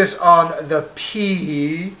 Emphasis on the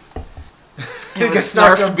P. It was Because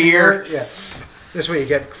not snarf some beer. Yeah, this is what you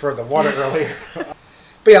get for the water earlier.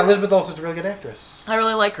 But yeah, Elizabeth Olsen's a really good actress, I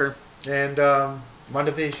really like her. and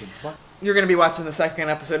WandaVision. What? You're going to be watching the second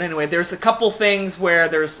episode anyway. There's a couple things where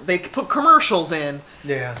they put commercials in,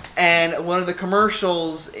 Yeah. and one of the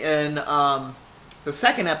commercials in the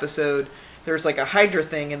second episode, there's like a Hydra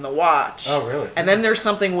thing in the watch. Oh, really? And then there's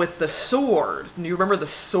something with the sword. Do you remember the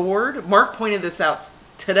sword? Mark pointed this out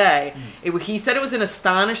today. He said it was an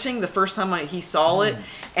astonishing the first time he saw it,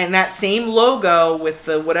 and that same logo with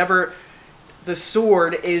the whatever the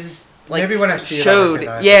sword is. Like, Maybe when I see it, I'll showed,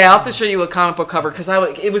 recognize yeah, it. I'll have to show you a comic book cover because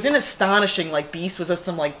it was in astonishing. Like Beast was with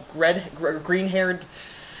some like green haired.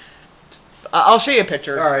 I'll show you a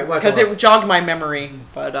picture. All right, because it jogged my memory.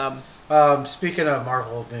 But Speaking of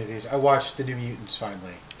Marvel movies, I watched The New Mutants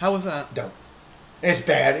finally. how was that? Don't. It's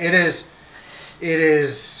bad. It is.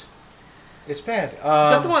 It's bad. Is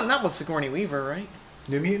that the one? That was Sigourney Weaver, right?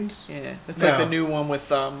 New Mutants? Yeah, it's No. like the new one with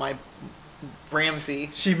my Ramsey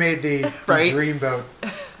She made the Right? Dreamboat.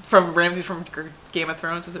 from Game of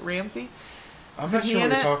Thrones. Was it Ramsey? I'm Is not he sure what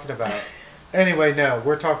in you're it? talking about. Anyway, no,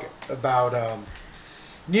 we're talking about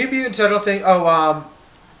New Mutants. I don't think. Oh,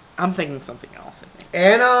 I'm thinking something else. I think.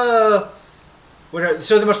 Anna.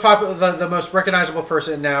 So the most popular, the most recognizable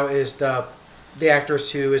person now is the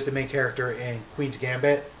actress who is the main character in Queen's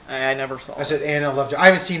Gambit. I never saw. I said Anna Lovejoy. I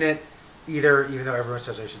haven't seen it either, even though everyone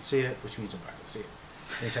says I should see it, which means I'm not going to see it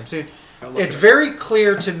anytime soon. I'll look It's it up. very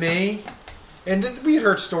clear to me, and we had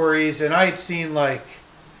heard stories, and I had seen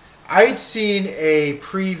a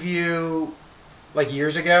preview like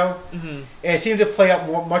years ago, and it seemed to play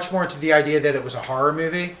up much more into the idea that it was a horror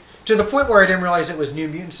movie, to the point where I didn't realize it was New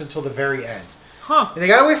Mutants until the very end. Huh? And they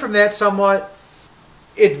got away from that somewhat.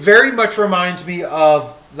 It very much reminds me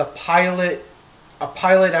of a pilot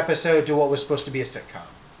episode to what was supposed to be a sitcom.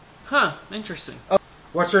 Huh? Interesting.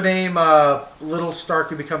 What's her name? Little Stark,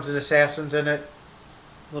 who becomes an assassin's in it.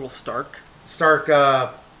 Little Stark. Stark,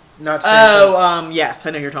 not Sansa. Oh, yes, I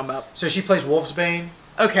know who you're talking about. So she plays Wolfsbane.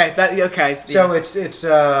 Okay, okay. So yeah.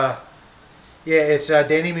 it's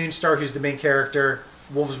Danny Moonstar, who's the main character.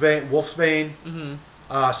 Wolfsbane.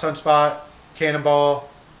 Sunspot, Cannonball,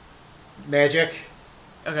 Magic,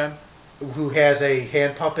 Okay. who has a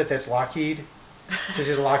hand puppet that's Lockheed. So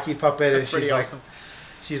she's a Lockheed puppet, and That's pretty she's awesome.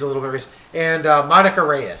 she's a little bit racist. And Monica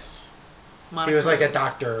Reyes. Monica. He was like a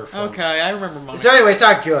doctor. Okay, I remember Monica. So anyway, it's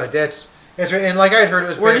not good. And like I had heard, it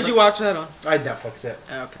was. Where bad, did you watch that on? I Netflix it.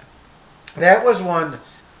 Okay. That was one.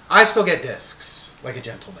 I still get discs like a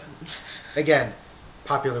gentleman. Again,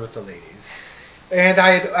 popular with the ladies. And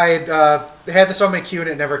I had this on my queue and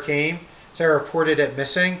it never came, so I reported it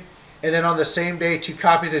missing. And then on the same day, 2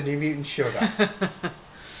 copies of New Mutants showed up.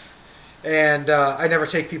 And I never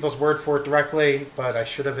take people's word for it directly, but I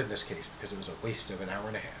should have in this case because it was a waste of an hour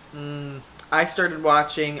and a half. I started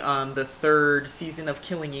watching the 3rd season of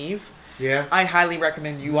Killing Eve. Yeah. I highly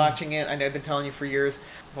recommend you watching it. I know I've been telling you for years,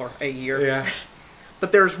 or a year. Yeah.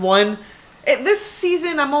 But there's one. This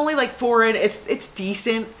season, I'm only like 4 in. It's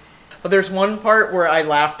decent, but there's one part where I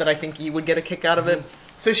laughed that I think you would get a kick out of it.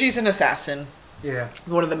 So she's an assassin, Yeah.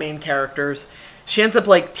 one of the main characters. She ends up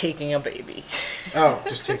like taking a baby. Oh,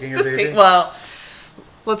 just taking your Just baby? well,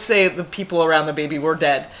 let's say the people around the baby were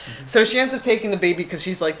dead. So she ends up taking the baby because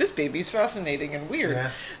she's like, this baby's fascinating and weird.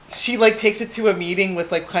 Yeah. She like takes it to a meeting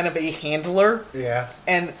with like kind of a handler, Yeah.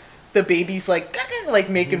 and the baby's like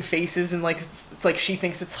making faces and like it's like she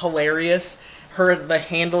thinks it's hilarious. The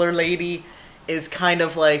handler lady is kind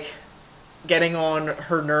of like getting on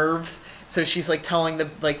her nerves, so she's like telling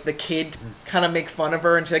the kid kind of make fun of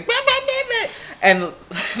her, and she's like bah, bah, bah, bah. And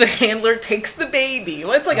the handler takes the baby.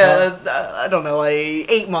 Well, it's like I don't know, a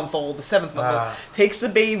 8-month-old, a 7th-month-old, takes the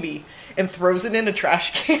baby and throws it in a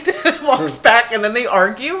trash can and walks back, and then they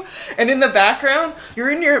argue. And in the background, you're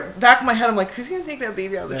in your back of my head, I'm like, who's going to take that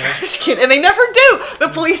baby out of the trash can? And they never do. The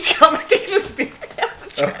police come and take this baby out of the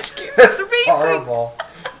trash can. It's amazing. Horrible.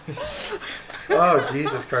 Oh,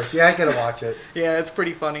 Jesus Christ. Yeah, I gotta watch it. Yeah, it's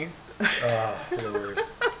pretty funny. Oh, Lord.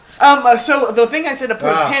 So the thing I said to put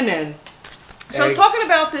a pin in. So I was Eggs. talking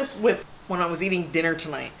about this when I was eating dinner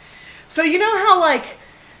tonight. So you know how like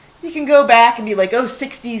you can go back and be like, oh,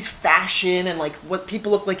 60s fashion and like what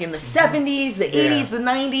people look like in the 70s, the 80s, the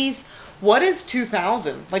 90s. What is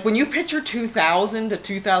 2000? Like when you picture 2000 to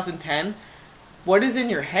 2010, what is in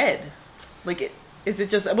your head? Like is it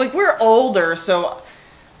just like we're older, so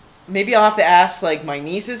maybe I'll have to ask like my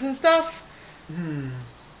nieces and stuff.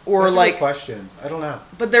 Or That's a like good question. I don't know.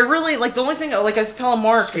 But they're really like the only thing like I was telling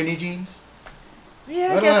Mark. Skinny jeans?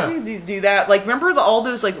 Yeah, I guess they do that. Like, remember all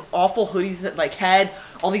those like awful hoodies that like had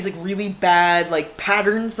all these like really bad like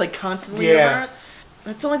patterns like constantly? Yeah.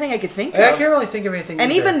 That's the only thing I could think I of. can't really think of anything.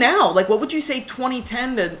 And either. even now, like, what would you say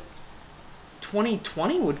 2010 to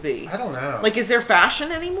 2020 would be? I don't know. Like, is there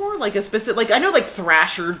fashion anymore? Like a specific, like I know like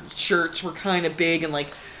Thrasher shirts were kind of big and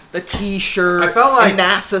like the T-shirt, I felt like and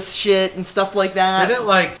NASA shit and stuff like that. Didn't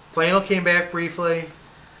like flannel came back briefly?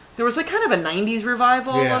 There was like kind of a 90s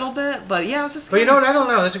revival Yeah. a little bit, but yeah, it was just. But you know what? I don't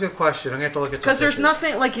know. That's a good question. I'm gonna have to look at. Because there's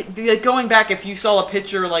nothing like going back. If you saw a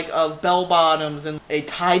picture like of bell bottoms and a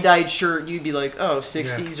tie-dyed shirt, you'd be like, "Oh,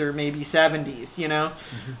 60s or maybe 70s." You know,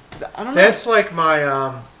 I don't know. That's like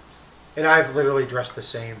my and I've literally dressed the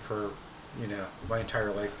same for my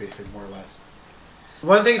entire life, basically, more or less.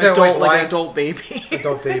 One of the things I always like like an adult baby.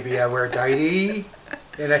 adult baby. I wear a tighty,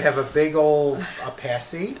 and I have a big old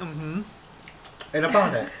passy and a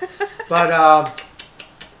bonnet. But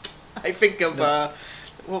I think of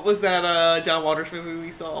what was that John Waters movie we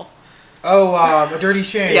saw? A Dirty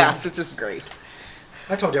Shame. Yes, which is great.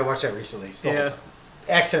 I told you I watched that recently. So Yeah.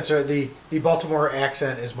 accents are the Baltimore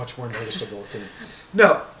accent is much more noticeable to me.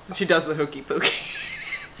 No, She does the hokey pokey.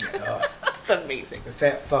 It's amazing. the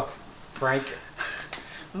fat fuck Frank.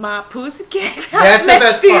 My pussycat. That's the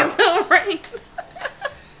best in part. the rain.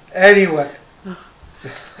 Anyway.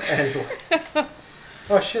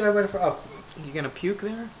 Oh shit! I went for You gonna puke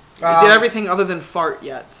there? We Um, did everything other than fart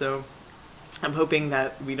yet, so I'm hoping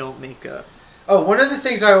that we don't make a. Oh, one of the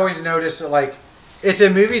things I always notice, like, it's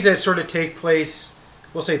in movies that sort of take place,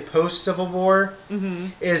 we'll say post Civil War,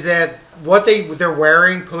 is that what they're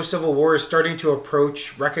wearing post Civil War is starting to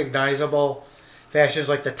approach recognizable fashions.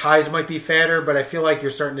 Like the ties might be fatter, but I feel like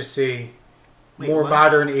you're starting to see more what?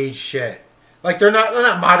 modern age shit. Like they're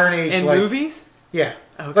not modern age In like, movies? Yeah,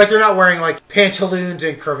 Okay. like they're not wearing like pantaloons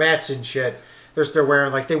and cravats and shit. They're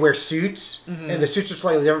wearing like they wear suits, and the suits are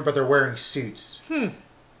slightly different, but they're wearing suits.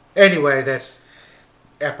 Anyway, that's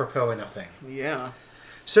apropos of nothing. Yeah.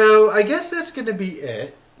 So I guess that's going to be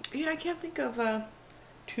it. Yeah, I can't think of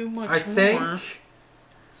too much I think more.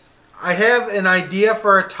 I have an idea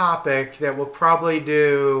for a topic that we'll probably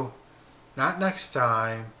do not next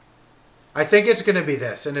time. I think it's going to be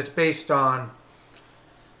this, and it's based on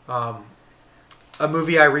a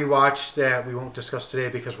movie I rewatched that we won't discuss today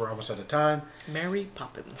because we're almost out of time. Mary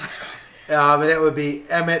Poppins. And that would be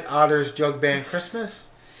Emmett Otter's Jug Band Christmas.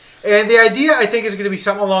 And the idea, I think, is going to be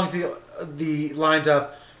something along the lines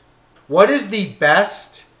of, what is the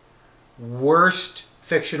best, worst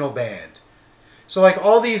fictional band? So, like,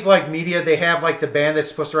 all these, like, media, they have, like, the band that's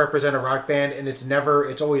supposed to represent a rock band, and it's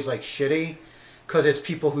always, like, shitty, because it's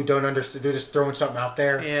people who don't understand, they're just throwing something out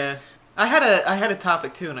there. Yeah. I had a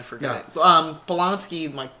topic too, and I forgot it.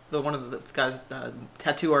 Polanski, one of the guys,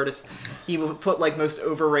 tattoo artist, he would put like most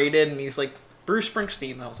overrated, and he's like Bruce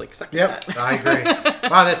Springsteen. And I was like, second Yep, that. I agree.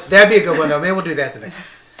 Wow, that'd be a good one though. Maybe we'll do that the next.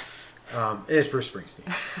 It is Bruce Springsteen.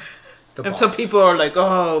 The And boss. some people are like,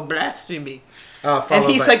 oh, blasphemy. And Followed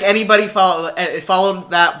he's by- like, anybody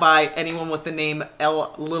followed that by anyone with the name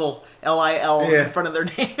Lil Yeah. in front of their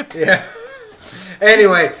name. Yeah.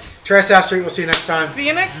 Anyway, Trash South Street. We'll see you next time. See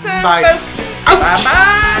you next time, Bye. folks.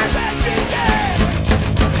 Bye-bye.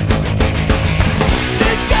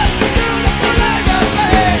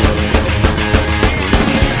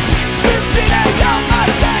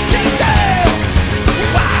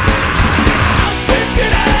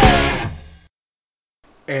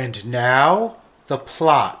 And now, the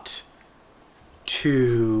plot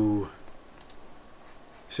to...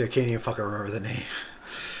 See, I can't even fucking remember the name.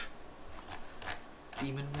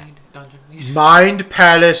 Demon Weed, Dungeon Weed. Mind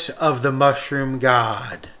Palace of the Mushroom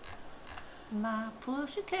God. My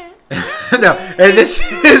pussycat. No, and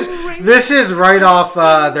this is right off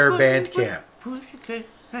their Bandcamp.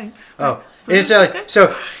 Right. Oh, incidentally, so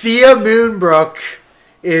Thea Moonbrook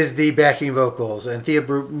is the backing vocals, and Thea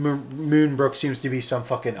Moonbrook seems to be some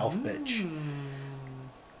fucking elf bitch.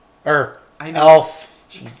 Or elf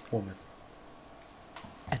woman.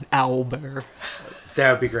 An owlbear.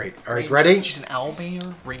 That would be great. All right, ready? She's an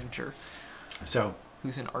owlbear ranger. So,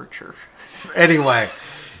 who's an archer? Anyway,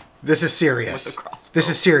 this is serious. With a crossbow. This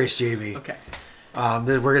is serious, JB. Okay.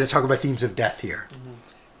 We're going to talk about themes of death here.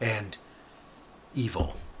 And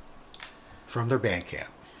evil. From their band camp.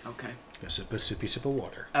 Okay. Go sip a sippy sip of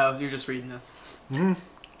water. Oh, you're just reading this. Mm-hmm.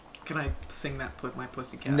 Can I sing that? Put my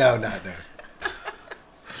pussycat. No.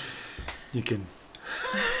 You can.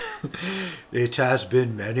 It has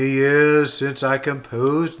been many years since I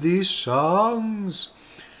composed these songs.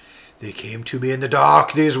 They came to me in the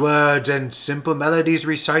dark, these words and simple melodies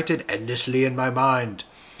recited endlessly in my mind,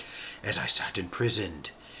 as I sat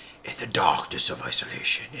imprisoned in the darkness of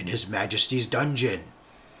isolation in His Majesty's dungeon.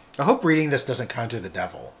 I hope reading this doesn't conjure the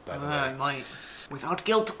devil, by the way. I might. Without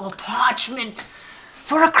guilt or parchment,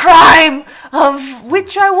 for a crime of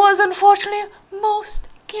which I was unfortunately most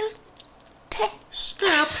guilty.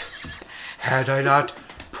 Stop. Had I not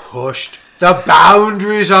pushed the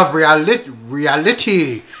boundaries of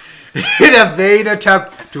reality in a vain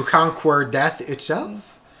attempt to conquer death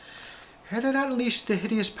itself? Had I not unleashed the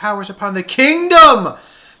hideous powers upon the kingdom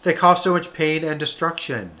that caused so much pain and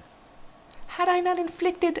destruction? Had I not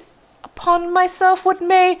inflicted upon myself what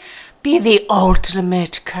may be the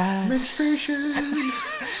ultimate curse? Menstruation.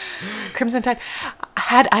 Crimson Tide.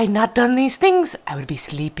 Had I not done these things, I would be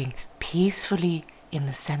sleeping peacefully in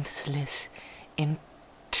the senseless,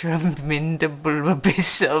 interminable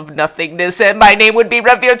abyss of nothingness, and my name would be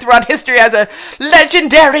revered throughout history as a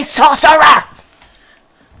legendary sorcerer!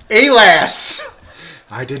 Alas!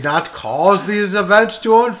 I did not cause these events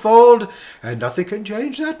to unfold, and nothing can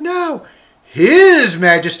change that now. His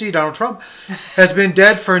Majesty, Donald Trump, has been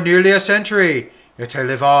dead for nearly a century, yet I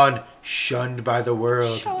live on, shunned by the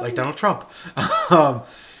world, like Donald Trump,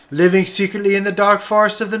 living secretly in the dark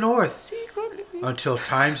forests of the north, until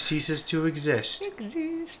time ceases to exist.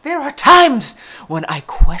 There are times when I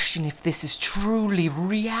question if this is truly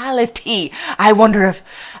reality. I wonder if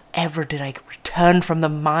ever did I return from the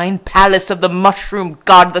mind palace of the mushroom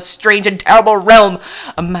god, the strange and terrible realm,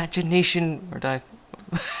 imagination, or did I...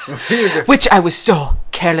 which I was so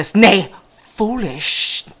careless, nay,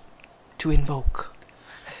 foolish, to invoke.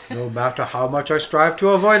 No matter how much I strive to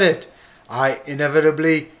avoid it, I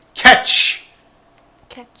inevitably catch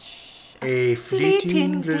a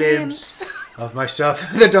fleeting glimpse of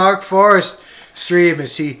myself in the dark forest stream and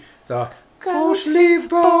see the ghostly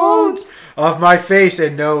bones of my face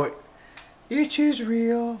and know it is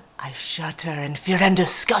real. I shudder in fear and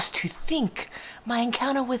disgust to think my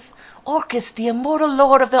encounter with Orcus, the immortal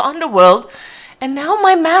lord of the underworld, and now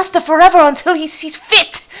my master forever until he sees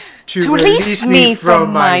fit to release me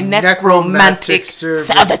from my necromantic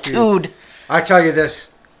servitude. I tell you this,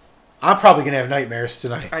 I'm probably going to have nightmares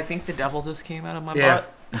tonight. I think the devil just came out of my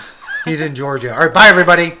butt. He's in Georgia. All right, bye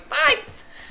everybody. Bye.